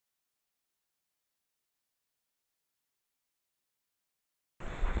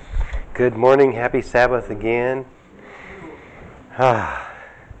Good morning. Happy Sabbath again.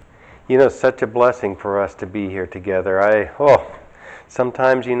 Such a blessing for us to be here together.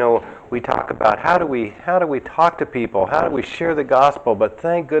 Sometimes, we talk about how do we talk to people? How do we share the gospel? But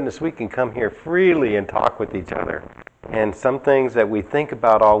thank goodness we can come here freely and talk with each other. And some things that we think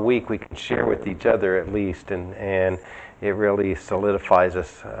about all week, we can share with each other at least, and it really solidifies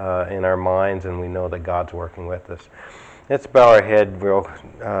us in our minds, and we know that God's working with us. Let's bow our head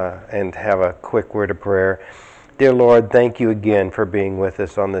and have a quick word of prayer. Dear Lord, thank you again for being with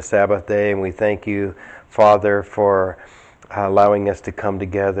us on the Sabbath day, and we thank you, Father, for allowing us to come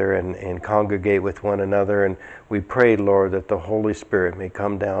together and congregate with one another. And we pray, Lord, that the Holy Spirit may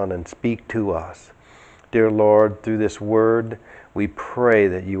come down and speak to us. Dear Lord, through this word, we pray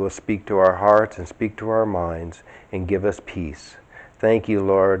that you will speak to our hearts and speak to our minds and give us peace. Thank you,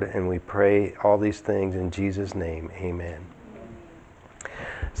 Lord, and we pray all these things in Jesus' name. Amen.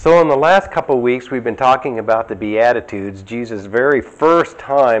 So in the last couple of weeks, we've been talking about the Beatitudes, Jesus' very first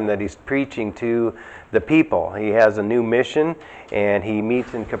time that he's preaching to the people. He has a new mission, and he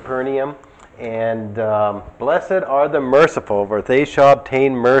meets in Capernaum. And blessed are the merciful, for they shall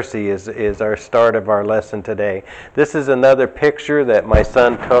obtain mercy is our start of our lesson today. This is another picture that my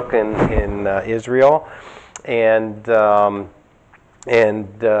son took in Israel. And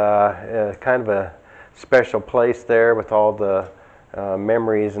kind of a special place there with all the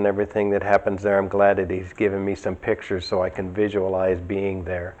memories and everything that happens there. I'm glad that he's given me some pictures so I can visualize being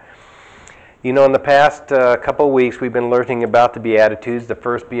there. In the past couple of weeks, we've been learning about the Beatitudes. The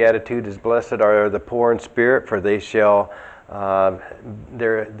first Beatitude is, blessed are the poor in spirit, for they shall,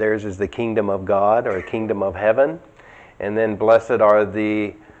 theirs is the kingdom of God, or kingdom of heaven. And then, blessed are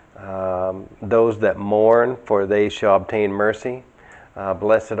those that mourn, for they shall obtain mercy.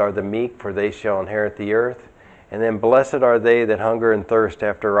 Blessed are the meek, for they shall inherit the earth. And then blessed are they that hunger and thirst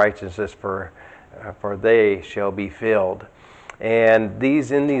after righteousness, for they shall be filled. And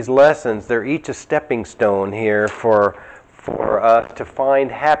in these lessons, they're each a stepping stone here for us to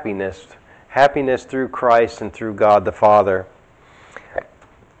find happiness through Christ and through God the Father.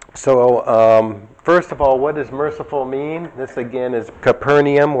 So, first of all, what does merciful mean? This again is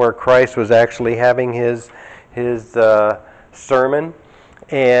Capernaum, where Christ was actually having his sermon.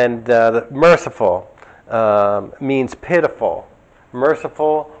 And merciful means pitiful,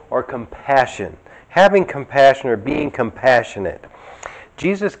 merciful, or compassion. Having compassion or being compassionate.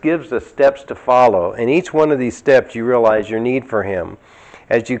 Jesus gives us steps to follow, and each one of these steps you realize your need for him.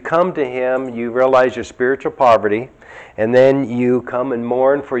 As you come to him, you realize your spiritual poverty, and then you come and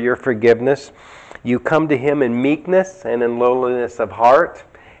mourn for your forgiveness. You come to him in meekness and in lowliness of heart,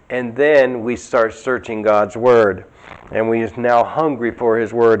 and then we start searching God's word. And we are now hungry for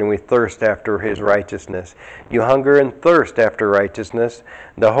his word, and we thirst after his righteousness. You hunger and thirst after righteousness.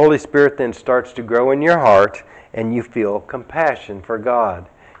 The Holy Spirit then starts to grow in your heart, and you feel compassion for God.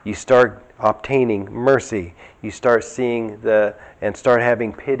 You start obtaining mercy. You start seeing and start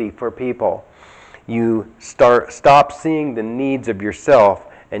having pity for people. You stop seeing the needs of yourself,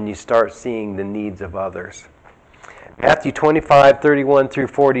 and you start seeing the needs of others. Matthew 25:31 through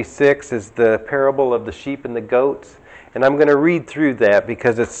 46 is the parable of the sheep and the goats. And I'm going to read through that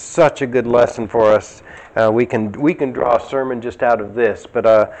because it's such a good lesson for us. We can draw a sermon just out of this, but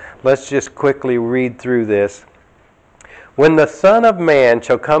let's just quickly read through this. When the Son of Man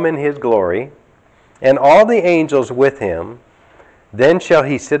shall come in his glory, and all the angels with him, then shall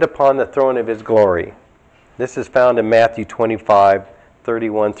he sit upon the throne of his glory. This is found in Matthew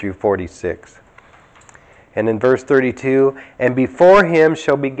 25:31 through 46. And in verse 32, and before him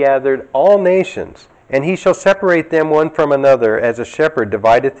shall be gathered all nations, and he shall separate them one from another, as a shepherd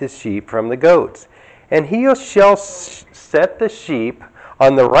divideth his sheep from the goats. And he shall set the sheep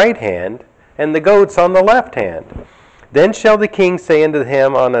on the right hand, and the goats on the left hand. Then shall the king say unto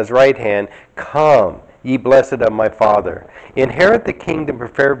him on his right hand, Come, ye blessed of my Father, inherit the kingdom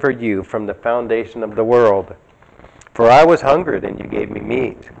prepared for you from the foundation of the world. For I was hungered, and you gave me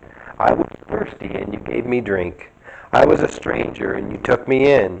meat. I was thirsty, and you gave me drink. I was a stranger, and you took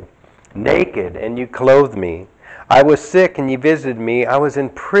me in. Naked, and you clothed me. I was sick, and you visited me. I was in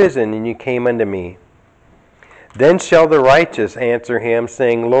prison, and you came unto me. Then shall the righteous answer him,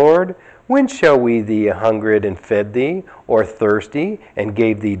 saying, Lord, when shall we thee hungered and fed thee, or thirsty, and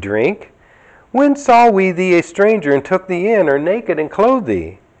gave thee drink? When saw we thee a stranger, and took thee in, or naked, and clothed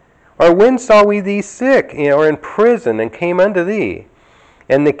thee? Or when saw we thee sick, or in prison, and came unto thee?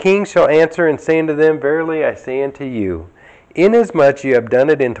 And the king shall answer and say unto them, Verily I say unto you, inasmuch you have done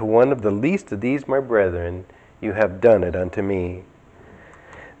it unto one of the least of these my brethren, you have done it unto me.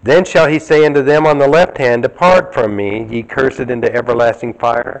 Then shall he say unto them on the left hand, Depart from me, ye cursed, into everlasting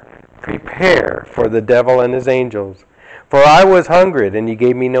fire, prepare for the devil and his angels. For I was hungry, and you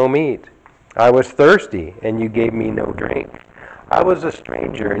gave me no meat. I was thirsty, and you gave me no drink. I was a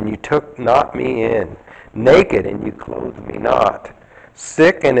stranger, and you took not me in. Naked, and you clothed me not.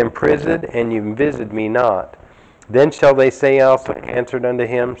 Sick and imprisoned, and you visited me not. Then shall they say also, answered unto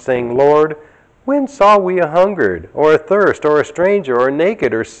him, saying, Lord, when saw we a hungered, or athirst, or a stranger, or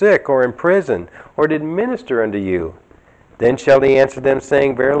naked, or sick, or in prison, or did minister unto you? Then shall he answer them,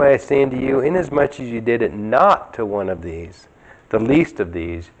 saying, Verily I say unto you, inasmuch as you did it not to one of these, the least of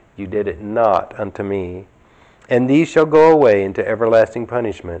these, you did it not unto me. And these shall go away into everlasting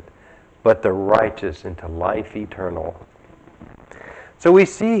punishment, but the righteous into life eternal. So we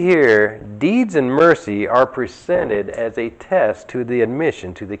see here, deeds and mercy are presented as a test to the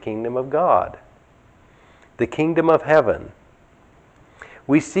admission to the kingdom of God, the kingdom of heaven.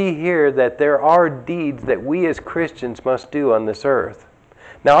 We see here that there are deeds that we as Christians must do on this earth.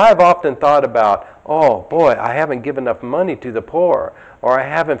 Now, I've often thought about, oh boy, I haven't given enough money to the poor, or I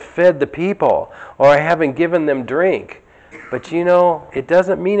haven't fed the people, or I haven't given them drink. But you know, it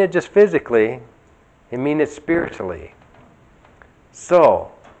doesn't mean it just physically, it means it spiritually.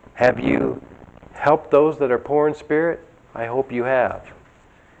 So, have you helped those that are poor in spirit? I hope you have.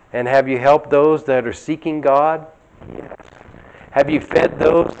 And have you helped those that are seeking God? Yes. Have you fed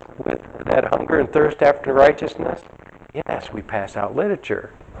those with that hunger and thirst after righteousness? Yes, we pass out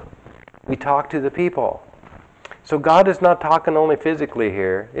literature. We talk to the people. So God is not talking only physically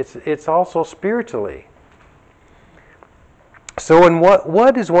here, it's also spiritually. So in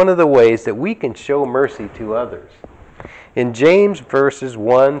what is one of the ways that we can show mercy to others? In James chapter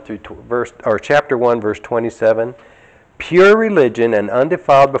 1, verse 27, pure religion and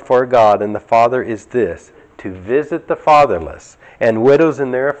undefiled before God and the Father is this, to visit the fatherless and widows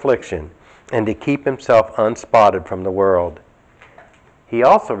in their affliction, and to keep himself unspotted from the world. He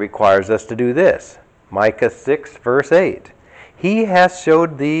also requires us to do this. Micah 6, verse 8. He hath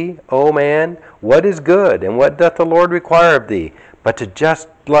showed thee, O man, what is good, and what doth the Lord require of thee, but to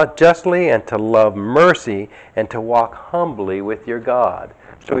justly and to love mercy, and to walk humbly with your God.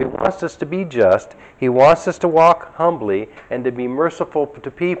 So he wants us to be just. He wants us to walk humbly and to be merciful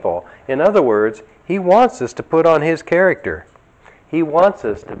to people. In other words, he wants us to put on his character. He wants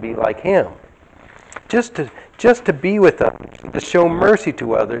us to be like him. Just to be with others, to show mercy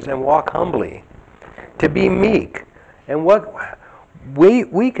to others and walk humbly, to be meek. And what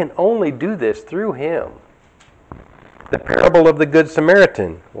we can only do this through him. The parable of the Good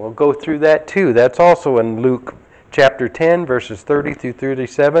Samaritan, we'll go through that too. That's also in Luke chapter 10, verses 30 through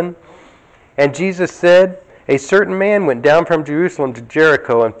 37. And Jesus said, a certain man went down from Jerusalem to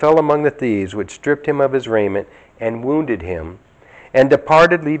Jericho and fell among the thieves, which stripped him of his raiment and wounded him, and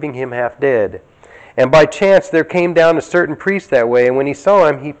departed, leaving him half dead. And by chance there came down a certain priest that way, and when he saw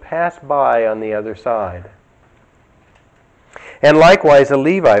him, he passed by on the other side. And likewise a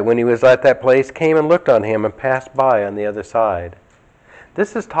Levite, when he was at that place, came and looked on him and passed by on the other side.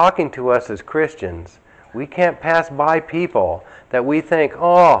 This is talking to us as Christians. We can't pass by people that we think,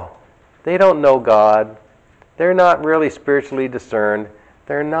 oh, they don't know God. They're not really spiritually discerned.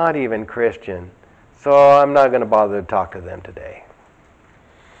 They're not even Christian. So I'm not going to bother to talk to them today.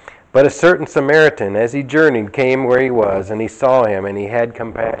 But a certain Samaritan, as he journeyed, came where he was, and he saw him, and he had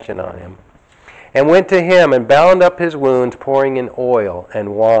compassion on him, and went to him and bound up his wounds, pouring in oil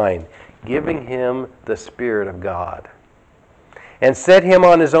and wine, giving him the Spirit of God, and set him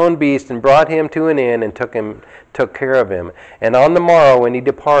on his own beast, and brought him to an inn, and took care of him. And on the morrow, when he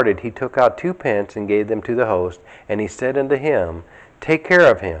departed, he took out 2 pence and gave them to the host. And he said unto him, take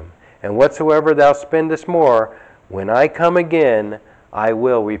care of him, and whatsoever thou spendest more, when I come again, I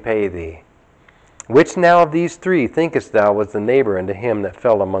will repay thee. Which now of these 3 thinkest thou was the neighbor unto him that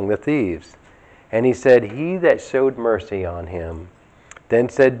fell among the thieves? And he said, he that showed mercy on him. Then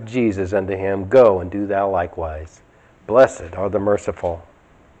said Jesus unto him, go and do thou likewise. Blessed are the merciful.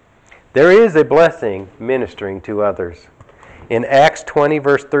 There is a blessing ministering to others. In Acts 20,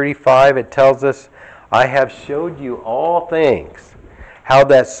 verse 35, it tells us, I have showed you all things, how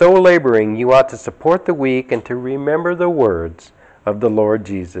that so laboring you ought to support the weak and to remember the words of the Lord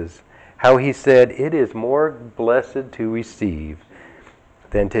Jesus, how he said, it is more blessed to receive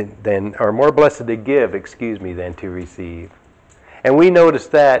more blessed to give, than to receive. And we notice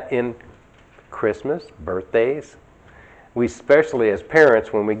that in Christmas, birthdays. We, especially as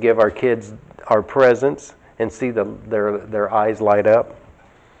parents, when we give our kids our presents and see their eyes light up.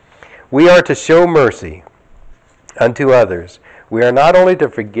 We are to show mercy unto others. We are not only to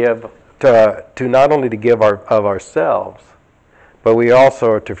forgive, to not only to give of ourselves, but we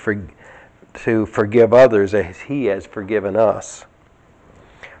also are to forgive others as he has forgiven us.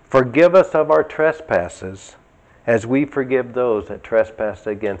 Forgive us of our trespasses, as we forgive those that trespass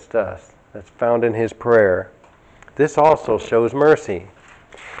against us. That's found in his prayer. This also shows mercy.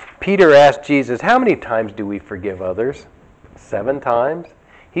 Peter asked Jesus, how many times do we forgive others? 7 times?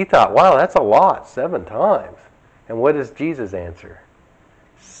 He thought, wow, that's a lot, 7 times. And what does Jesus answer?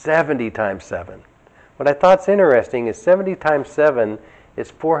 70 times 7. What I thought's interesting is 70 times 7 is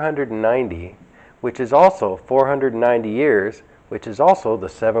 490, which is also 490 years, which is also the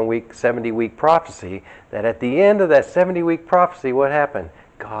 70-week prophecy, that at the end of that 70-week prophecy, what happened?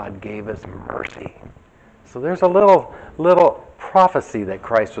 God gave us mercy. So there's a little prophecy that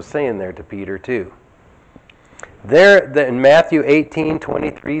Christ was saying there to Peter too. There in Matthew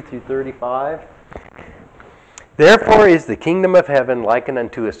 18:23 through 35, therefore is the kingdom of heaven likened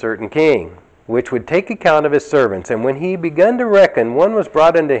unto a certain king, which would take account of his servants. And when he begun to reckon, one was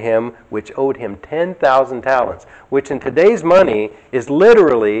brought unto him which owed him 10,000 talents, which in today's money is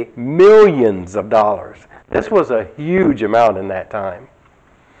literally millions of dollars. This was a huge amount in that time.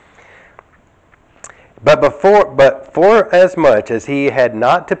 But for as much as he had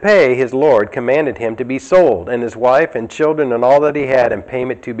not to pay, his Lord commanded him to be sold, and his wife and children and all that he had, and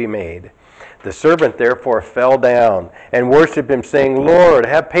payment to be made. The servant therefore fell down and worshipped him, saying, Lord,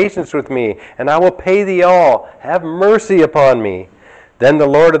 have patience with me, and I will pay thee all. Have mercy upon me. Then the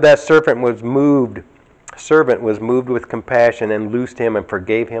Lord of that servant was moved with compassion, and loosed him, and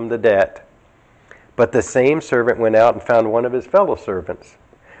forgave him the debt. But the same servant went out and found one of his fellow servants,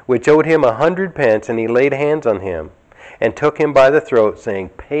 which owed him 100 pence, and he laid hands on him, and took him by the throat, saying,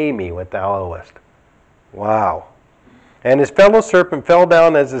 Pay me what thou owest. Wow. And his fellow servant fell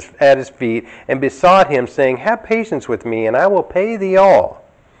down at his feet, and besought him, saying, Have patience with me, and I will pay thee all.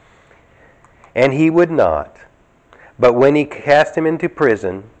 And he would not, but when he cast him into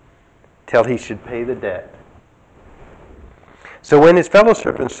prison, till he should pay the debt. So when his fellow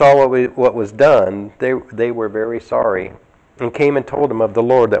servants saw what was done, they were very sorry, and came and told him of the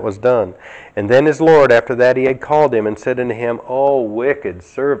Lord that was done. And then his Lord, after that he had called him, and said unto him, O wicked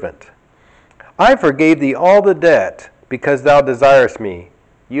servant, I forgave thee all the debt, because thou desirest me.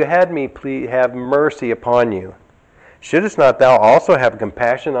 You had me have mercy upon you. Shouldest not thou also have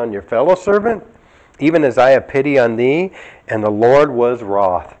compassion on your fellow servant, even as I have pity on thee? And the Lord was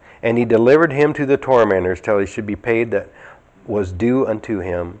wroth, and he delivered him to the tormentors, till he should be paid that was due unto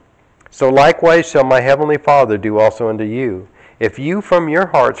him. So likewise shall my heavenly Father do also unto you, if you from your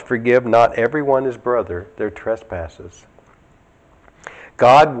hearts forgive not every one his brother their trespasses.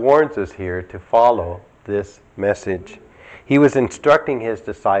 God warns us here to follow this message. He was instructing his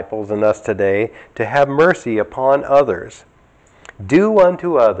disciples and us today to have mercy upon others. Do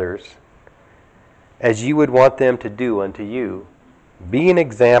unto others as you would want them to do unto you. Be an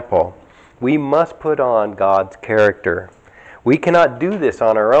example. We must put on God's character. We cannot do this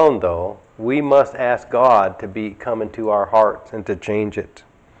on our own, though. We must ask God to come into our hearts and to change it.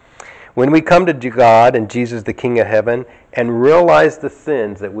 When we come to God and Jesus, the King of Heaven, and realize the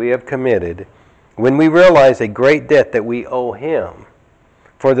sins that we have committed, when we realize a great debt that we owe him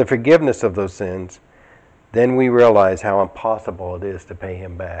for the forgiveness of those sins, then we realize how impossible it is to pay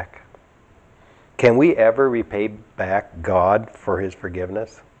him back. Can we ever repay back God for his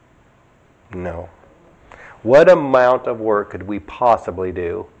forgiveness? No. What amount of work could we possibly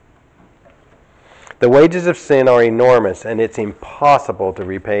do? The wages of sin are enormous, and it's impossible to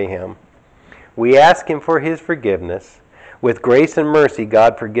repay him. We ask him for his forgiveness. With grace and mercy,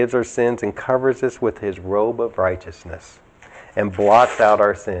 God forgives our sins and covers us with his robe of righteousness and blots out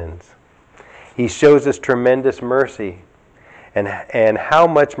our sins. He shows us tremendous mercy. And how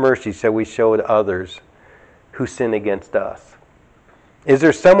much mercy shall we show to others who sin against us? Is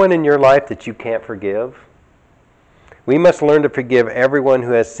there someone in your life that you can't forgive? We must learn to forgive everyone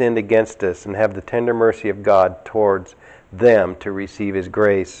who has sinned against us and have the tender mercy of God towards them to receive his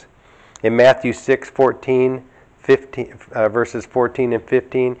grace. In Matthew 6:14, verses 14 and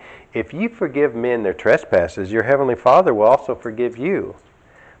 15, if you forgive men their trespasses, your heavenly Father will also forgive you.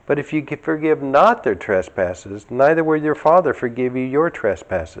 But if you forgive not their trespasses, neither will your Father forgive you your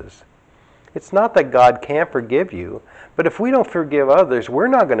trespasses. It's not that God can't forgive you, but if we don't forgive others, we're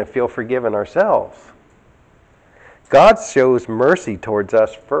not going to feel forgiven ourselves. God shows mercy towards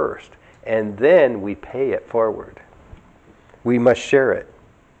us first, and then we pay it forward. We must share it.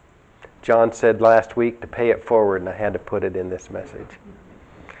 John said last week to pay it forward, and I had to put it in this message.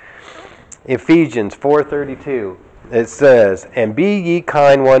 Ephesians 4:32, it says, And be ye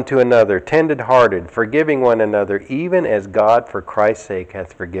kind one to another, tender-hearted, forgiving one another, even as God for Christ's sake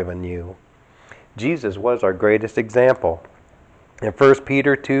hath forgiven you. Jesus was our greatest example. In 1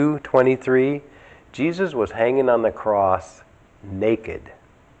 Peter 2:23, Jesus was hanging on the cross naked.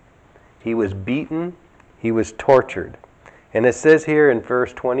 He was beaten. He was tortured. And it says here in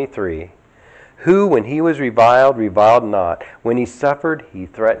verse 23, who, when he was reviled, reviled not. When he suffered, he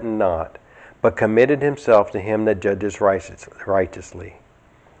threatened not, but committed himself to him that judges righteously.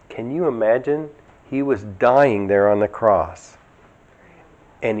 Can you imagine? He was dying there on the cross,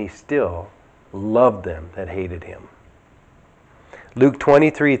 and he still loved them that hated him. Luke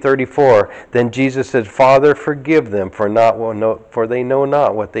 23:34, then Jesus said, Father, forgive them, for they know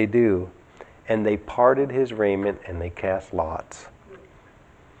not what they do. And they parted his raiment, and they cast lots.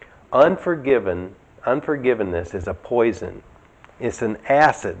 Unforgiveness is a poison. It's an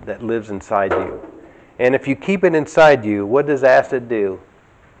acid that lives inside you. And if you keep it inside you, what does acid do?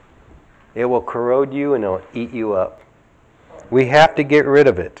 It will corrode you and it'll eat you up. We have to get rid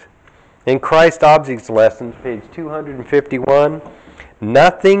of it. In Christ Objects Lessons, page 251,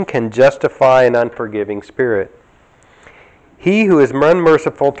 nothing can justify an unforgiving spirit. He who is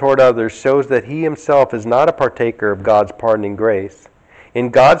unmerciful toward others shows that he himself is not a partaker of God's pardoning grace. In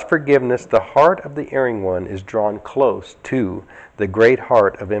God's forgiveness, the heart of the erring one is drawn close to the great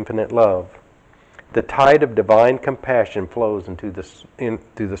heart of infinite love. The tide of divine compassion flows into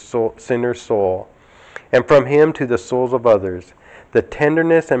the sinner's soul, and from him to the souls of others. The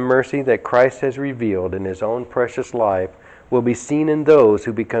tenderness and mercy that Christ has revealed in his own precious life will be seen in those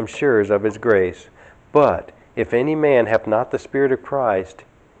who become sharers of his grace. But if any man hath not the Spirit of Christ,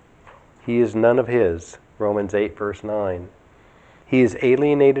 he is none of his. Romans 8, verse 9. He is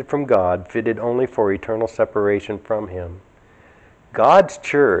alienated from God, fitted only for eternal separation from him. God's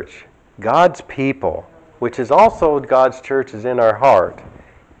church, God's people, which is also God's church is in our heart,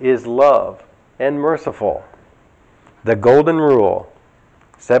 is love and merciful. The golden rule,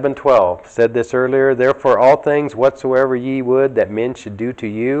 7:12, said this earlier, therefore all things whatsoever ye would that men should do to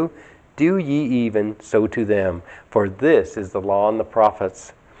you, do ye even so to them, for this is the law and the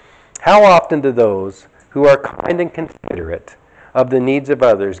prophets. How often do those who are kind and considerate of the needs of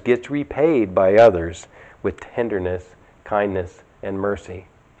others gets repaid by others with tenderness, kindness, and mercy?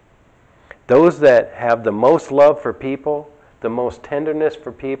 Those that have the most love for people, the most tenderness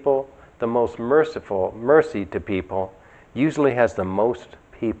for people, the most mercy to people, usually has the most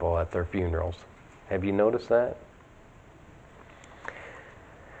people at their funerals. Have you noticed that?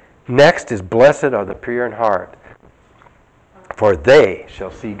 Next is, blessed are the pure in heart, for they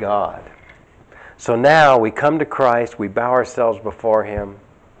shall see God. So now we come to Christ, we bow ourselves before him.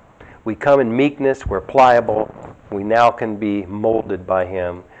 We come in meekness, we're pliable. We now can be molded by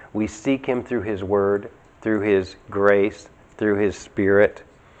him. We seek him through his word, through his grace, through his Spirit.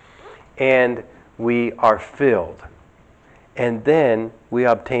 And we are filled. And then we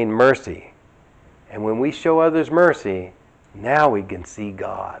obtain mercy. And when we show others mercy, now we can see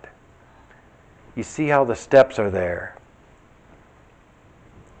God. You see how the steps are there.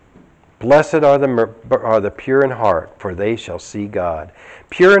 Blessed are the pure in heart, for they shall see God.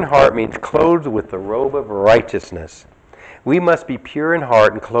 Pure in heart means clothed with the robe of righteousness. We must be pure in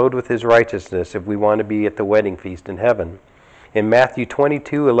heart and clothed with his righteousness if we want to be at the wedding feast in heaven. In Matthew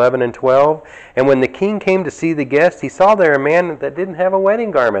 22:11 and 12, and when the king came to see the guest, he saw there a man that didn't have a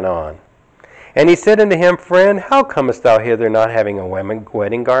wedding garment on. And he said unto him, Friend, how comest thou hither not having a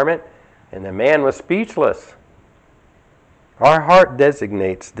wedding garment? And the man was speechless. Our heart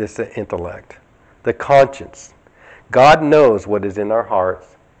designates this intellect, the conscience. God knows what is in our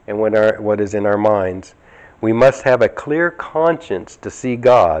hearts and what is in our minds. We must have a clear conscience to see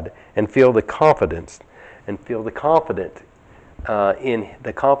God and feel the confidence in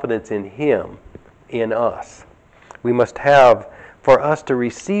him, in us. We must have, for us to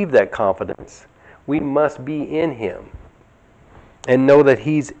receive that confidence, we must be in him and know that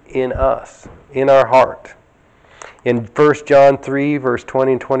he's in us, in our heart. In 1 John 3, verse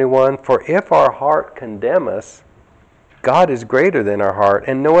 20 and 21, for if our heart condemn us, God is greater than our heart,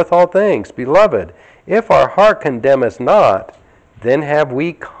 and knoweth all things. Beloved, if our heart condemn us not, then have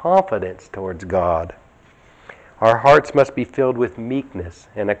we confidence towards God. Our hearts must be filled with meekness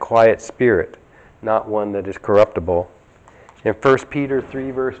and a quiet spirit, not one that is corruptible. In 1 Peter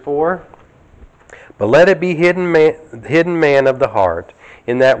 3, verse 4, but let it be hidden man of the heart,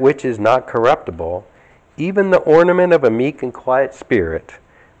 in that which is not corruptible, even the ornament of a meek and quiet spirit,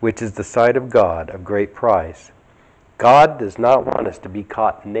 which is the sight of God of great price. God does not want us to be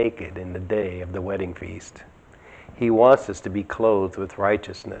caught naked in the day of the wedding feast. He wants us to be clothed with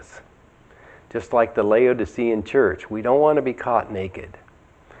righteousness. Just like the Laodicean church, we don't want to be caught naked.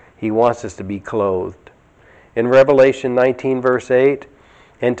 He wants us to be clothed. In Revelation 19, verse 8,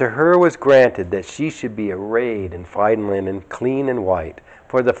 and to her was granted that she should be arrayed in fine linen, clean and white,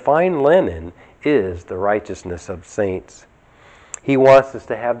 for the fine linen is the righteousness of saints. He wants us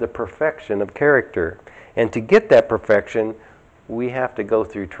to have the perfection of character. And to get that perfection, we have to go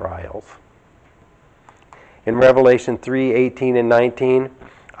through trials. In Revelation 3:18 and 19,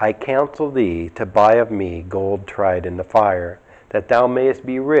 I counsel thee to buy of me gold tried in the fire, that thou mayest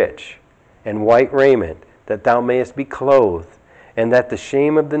be rich, and white raiment, that thou mayest be clothed, and that the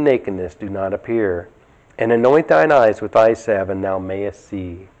shame of the nakedness do not appear. And anoint thine eyes with eye salve, and thou mayest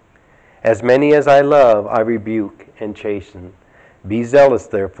see. As many as I love, I rebuke and chasten. Be zealous,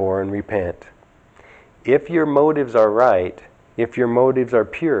 therefore, and repent. If your motives are right, if your motives are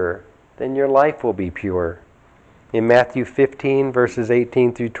pure, then your life will be pure. In Matthew 15, verses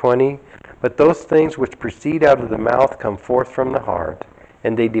 18 through 20, but those things which proceed out of the mouth come forth from the heart,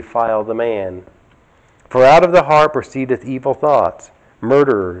 and they defile the man. For out of the heart proceedeth evil thoughts,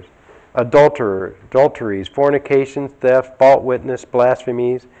 murderers, adulteries, fornications, theft, false witness,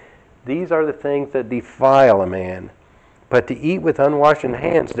 blasphemies. These are the things that defile a man. But to eat with unwashed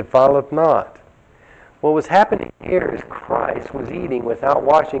hands defileth not. What was happening here is Christ was eating without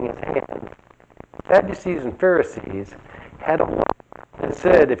washing his hands. Sadducees and Pharisees had a law that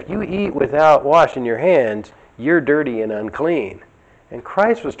said if you eat without washing your hands, you're dirty and unclean. And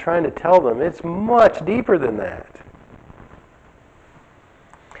Christ was trying to tell them it's much deeper than that.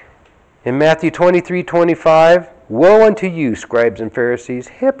 In Matthew 23:25, woe unto you, scribes and Pharisees,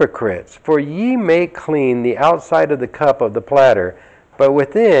 hypocrites, for ye make clean the outside of the cup of the platter, but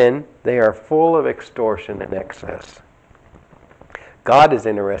within they are full of extortion and excess. God is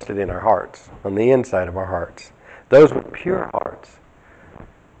interested in our hearts, on the inside of our hearts. Those with pure hearts,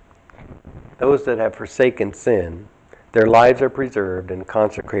 those that have forsaken sin, their lives are preserved and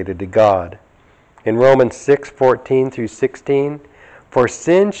consecrated to God. In Romans 6:14 through 16, for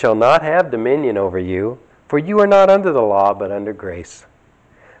sin shall not have dominion over you, for you are not under the law, but under grace.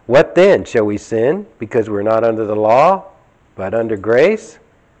 What then? Shall we sin because we're not under the law, but under grace?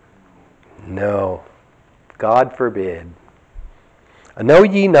 No. God forbid. Know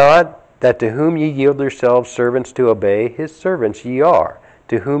ye not that to whom ye yield yourselves servants to obey, his servants ye are,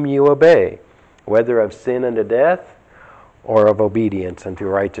 to whom ye obey, whether of sin unto death, or of obedience unto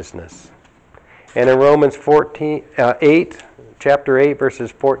righteousness. And in Romans 8, chapter 8,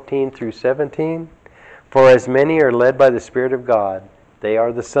 verses 14 through 17, for as many are led by the Spirit of God, they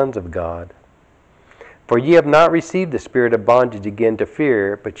are the sons of God. For ye have not received the spirit of bondage again to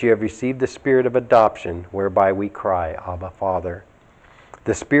fear, but ye have received the spirit of adoption, whereby we cry, Abba, Father.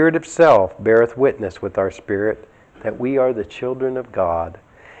 The Spirit itself beareth witness with our spirit that we are the children of God.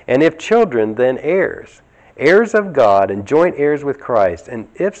 And if children, then heirs, heirs of God, and joint heirs with Christ. And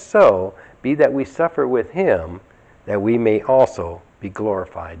if so, be that we suffer with him, that we may also be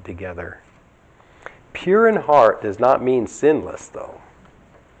glorified together. Pure in heart does not mean sinless, though.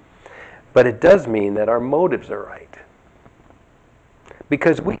 But it does mean that our motives are right.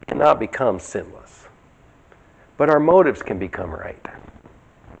 Because we cannot become sinless. But our motives can become right.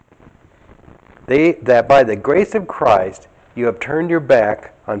 That by the grace of Christ, you have turned your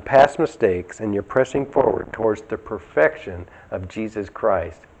back on past mistakes and you're pressing forward towards the perfection of Jesus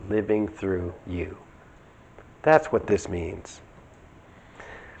Christ living through you. That's what this means.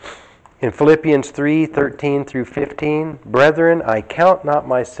 In Philippians 3:13 through 15, brethren, I count not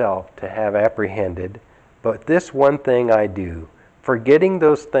myself to have apprehended, but this one thing I do, forgetting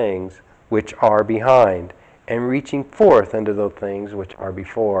those things which are behind, and reaching forth unto those things which are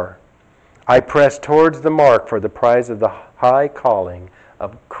before. I press towards the mark for the prize of the high calling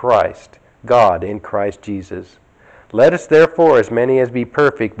of Christ, God in Christ Jesus. Let us therefore, as many as be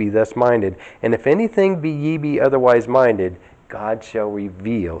perfect, be thus minded. And if anything ye be otherwise minded, God shall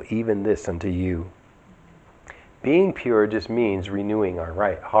reveal even this unto you. Being pure just means renewing our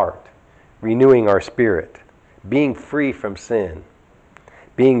right heart, renewing our spirit, being free from sin,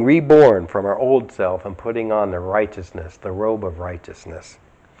 being reborn from our old self and putting on the righteousness, the robe of righteousness,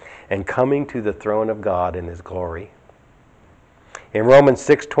 and coming to the throne of God in his glory. In Romans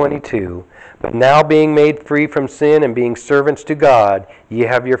 6:22, but now being made free from sin and being servants to God, ye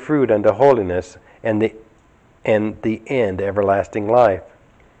have your fruit unto holiness, and the end everlasting life.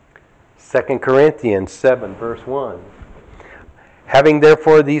 2 Corinthians 7, verse 1. Having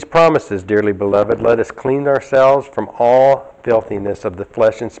therefore these promises, dearly beloved, let us clean ourselves from all filthiness of the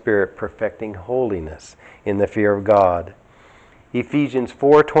flesh and spirit, perfecting holiness in the fear of God. Ephesians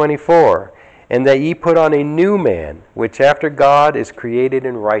 4:24, and that ye put on a new man, which after God is created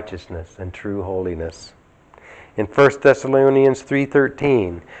in righteousness and true holiness. In 1 Thessalonians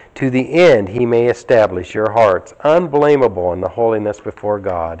 3:13, to the end he may establish your hearts unblameable in the holiness before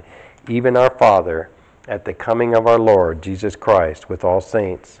God, even our Father, at the coming of our Lord Jesus Christ with all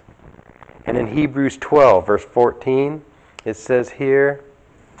saints. And in Hebrews 12, verse 14, It says here,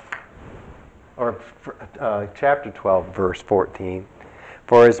 or chapter 12, verse 14,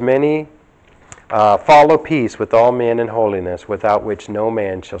 for as many follow peace with all men and holiness, without which no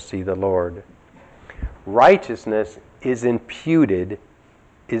man shall see the Lord. Righteousness is imputed,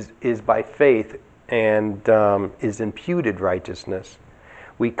 is by faith, and is imputed righteousness.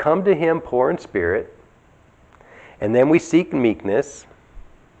 We come to Him poor in spirit, and then we seek meekness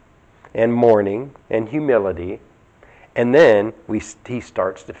and mourning and humility, and then He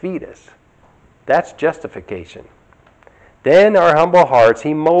starts to feed us. That's justification. Then our humble hearts,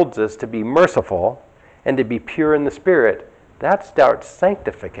 He molds us to be merciful and to be pure in the spirit. That starts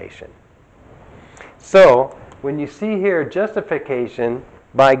sanctification. So, when you see here justification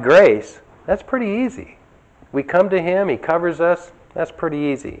by grace, that's pretty easy. We come to Him, He covers us, that's pretty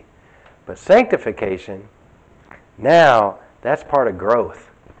easy. But sanctification, now, that's part of growth.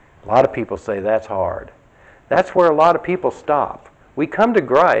 A lot of people say that's hard. That's where a lot of people stop. We come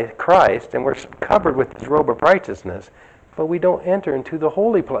to Christ and we're covered with His robe of righteousness, but we don't enter into the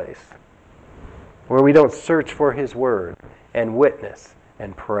holy place where we don't search for His word and witness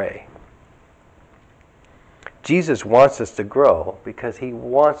and pray. Jesus wants us to grow because He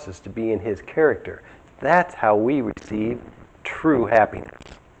wants us to be in His character. That's how we receive true happiness.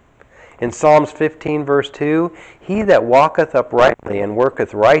 In Psalms 15, verse 2, he that walketh uprightly and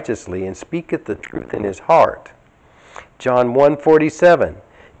worketh righteously and speaketh the truth in his heart. John 1:47,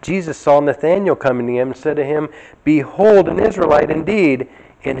 Jesus saw Nathanael coming to him and said to him, behold, an Israelite indeed,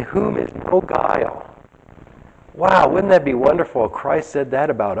 in whom is no guile. Wow, wouldn't that be wonderful if Christ said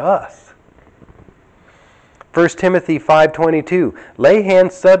that about us? 1 Timothy 5:22, lay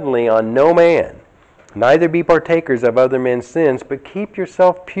hands suddenly on no man, neither be partakers of other men's sins, but keep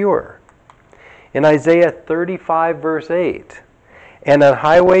yourself pure. In Isaiah 35, verse 8, and an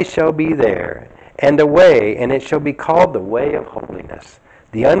highway shall be there, and a way, and it shall be called the way of holiness.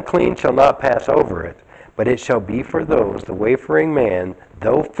 The unclean shall not pass over it, but it shall be for those, the wayfaring man,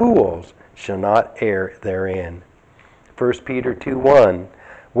 though fools, shall not err therein. 1 Peter 2:1,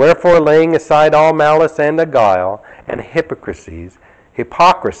 wherefore laying aside all malice and guile, and hypocrisies,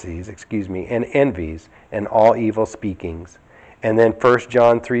 and envies, and all evil speakings. And then 1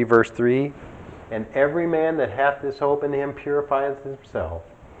 John 3, verse 3, and every man that hath this hope in Him purifieth himself,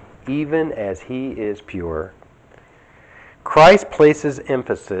 even as He is pure. Christ places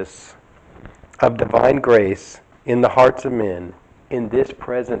emphasis of divine grace in the hearts of men in this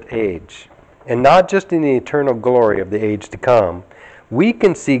present age, and not just in the eternal glory of the age to come. We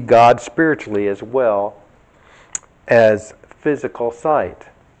can see God spiritually as well as physical sight.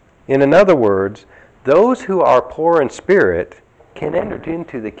 In other words, those who are poor in spirit can enter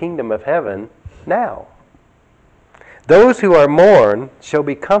into the kingdom of heaven now. Those who are mourn shall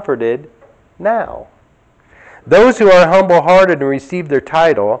be comforted now. Those who are humble-hearted and receive their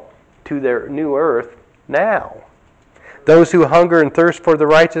title to their new earth now. Those who hunger and thirst for the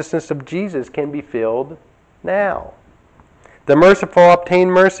righteousness of Jesus can be filled now. The merciful obtain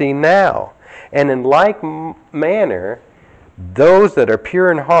mercy now. And in like manner, those that are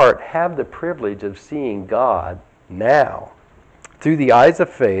pure in heart have the privilege of seeing God now through the eyes of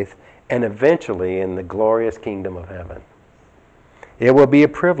faith, and eventually in the glorious kingdom of heaven. It will be a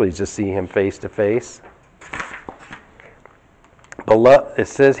privilege to see Him face to face. It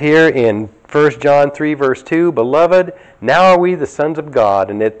says here in 1 John 3, verse 2, beloved, now are we the sons of God,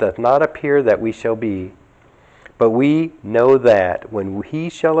 and it doth not appear that we shall be. But we know that when He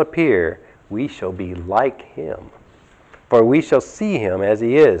shall appear, we shall be like Him. For we shall see Him as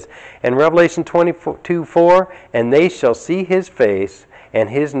He is. And Revelation 22:4, and they shall see His face, and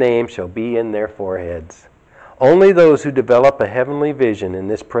His name shall be in their foreheads. Only those who develop a heavenly vision in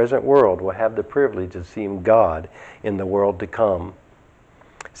this present world will have the privilege of seeing God in the world to come.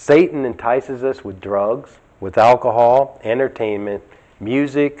 Satan entices us with drugs, with alcohol, entertainment,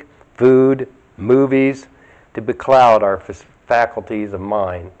 music, food, movies, to becloud our faculties of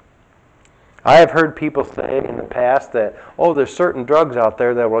mind. I have heard people say in the past that, there's certain drugs out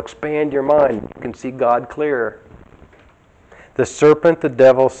there that will expand your mind. You can see God clearer. The serpent, the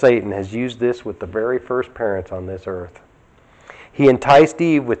devil, Satan, has used this with the very first parents on this earth. He enticed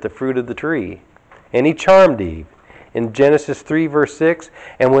Eve with the fruit of the tree, and he charmed Eve. In Genesis 3, verse 6,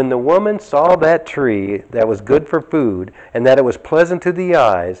 and when the woman saw that tree that was good for food, and that it was pleasant to the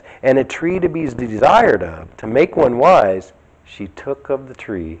eyes, and a tree to be desired of, to make one wise, she took of the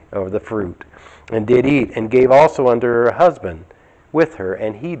tree, of the fruit, and did eat, and gave also unto her husband with her,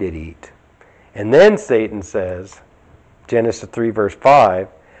 and he did eat. And then Satan says, Genesis 3, verse 5,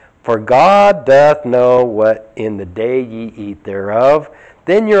 for God doth know what in the day ye eat thereof,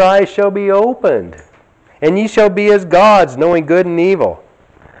 then your eyes shall be opened, And ye shall be as gods, knowing good and evil.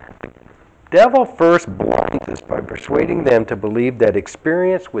 Devil first blinds us by persuading them to believe that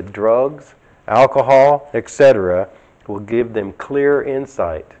experience with drugs, alcohol, etc. will give them clear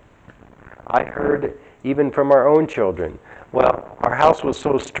insight. I heard even from our own children, well, our house was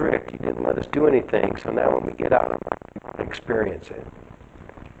so strict, you didn't let us do anything, so now when we get out, we want to experience it.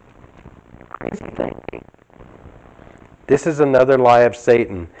 Crazy thinking. This is another lie of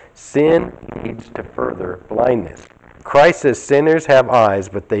Satan. Sin leads to further blindness. Christ says sinners have eyes,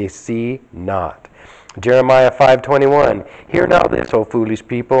 but they see not. Jeremiah 5:21, hear now this, O foolish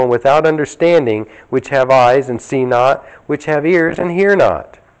people, and without understanding, which have eyes and see not, which have ears and hear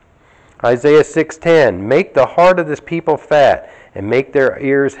not. Isaiah 6:10, make the heart of this people fat, and make their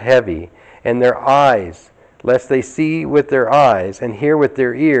ears heavy, and their eyes, lest they see with their eyes, and hear with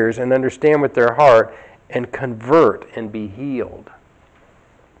their ears, and understand with their heart, and convert and be healed.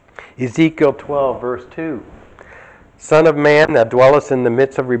 Ezekiel 12, verse 2, Son of man, that dwellest in the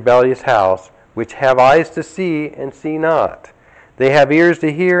midst of rebellious house, which have eyes to see and see not. They have ears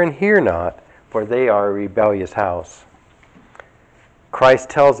to hear and hear not, for they are a rebellious house. Christ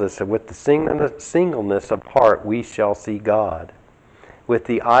tells us that with the singleness of heart we shall see God. When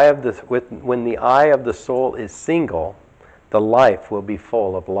the eye of the soul is single, the life will be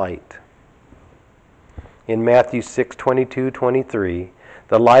full of light. In Matthew 6:22-23,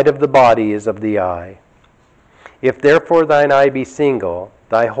 the light of the body is of the eye. If therefore thine eye be single,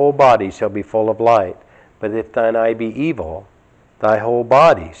 thy whole body shall be full of light. But if thine eye be evil, thy whole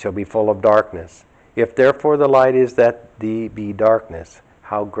body shall be full of darkness. If therefore the light is that thee be darkness,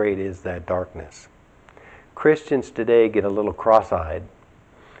 how great is that darkness? Christians today get a little cross-eyed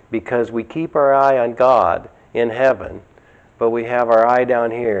because we keep our eye on God in heaven, but we have our eye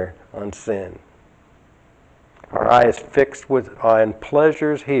down here on sin. Our eye is fixed on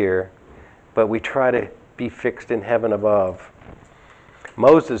pleasures here, but we try to be fixed in heaven above.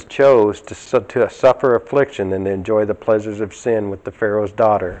 Moses chose to suffer affliction and enjoy the pleasures of sin with the Pharaoh's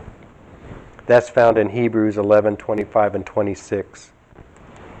daughter. That's found in Hebrews 11:25 and 26.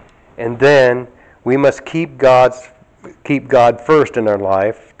 And then we must keep God first in our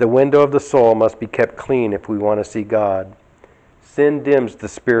life. The window of the soul must be kept clean if we want to see God. Sin dims the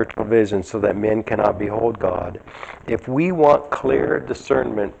spiritual vision so that men cannot behold God. If we want clear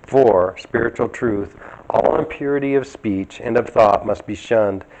discernment for spiritual truth, all impurity of speech and of thought must be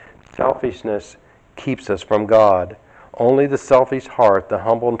shunned. Selfishness keeps us from God. Only the selfish heart, the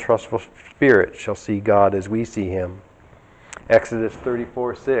humble and trustful spirit, shall see God as we see him. Exodus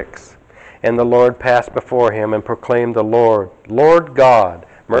 34:6. And the Lord passed before him and proclaimed the Lord, Lord God,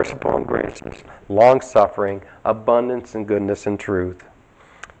 merciful and gracious, long-suffering, abundance in goodness and truth.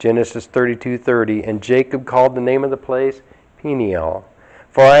 Genesis 32:30. And Jacob called the name of the place Peniel,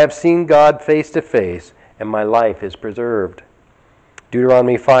 for I have seen God face to face, and my life is preserved.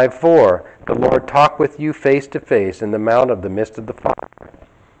 Deuteronomy 5:4. The Lord talked with you face to face in the mount of the midst of the fire.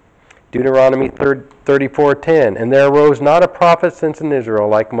 Deuteronomy 34:10. And there arose not a prophet since in Israel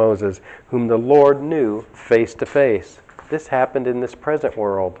like Moses, whom the Lord knew face to face. This happened in this present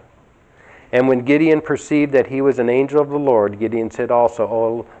world. And when Gideon perceived that he was an angel of the Lord, Gideon said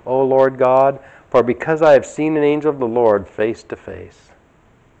also, O Lord God, for because I have seen an angel of the Lord face to face.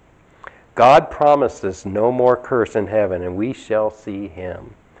 God promised us no more curse in heaven, and we shall see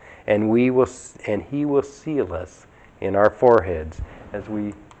him. And he will seal us in our foreheads as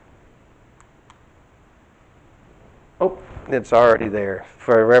we... Oh, it's already there.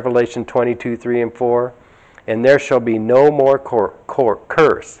 For Revelation 22:3 and 4. And there shall be no more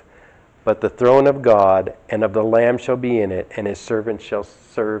curse, but the throne of God and of the Lamb shall be in it, and his servants shall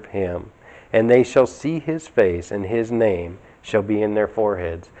serve him. And they shall see his face, and his name shall be in their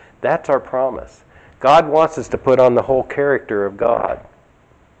foreheads. That's our promise. God wants us to put on the whole character of God.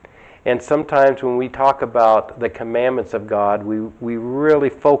 And sometimes when we talk about the commandments of God, we really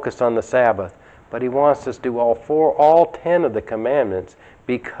focus on the Sabbath. But he wants us to do all 10 of the commandments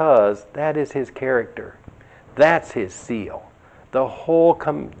because that is his character. That's his seal. The whole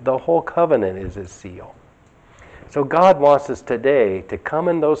covenant is his seal. So God wants us today to come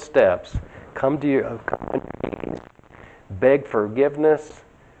in those steps, come on your knees, beg forgiveness,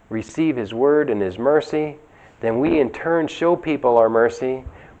 receive his word and his mercy. Then we in turn show people our mercy.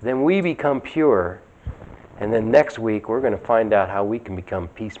 Then we become pure. And then next week we're going to find out how we can become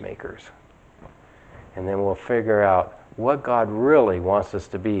peacemakers. And then we'll figure out what God really wants us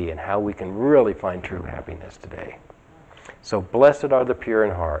to be and how we can really find true happiness today. So blessed are the pure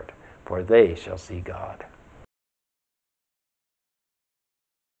in heart, for they shall see God.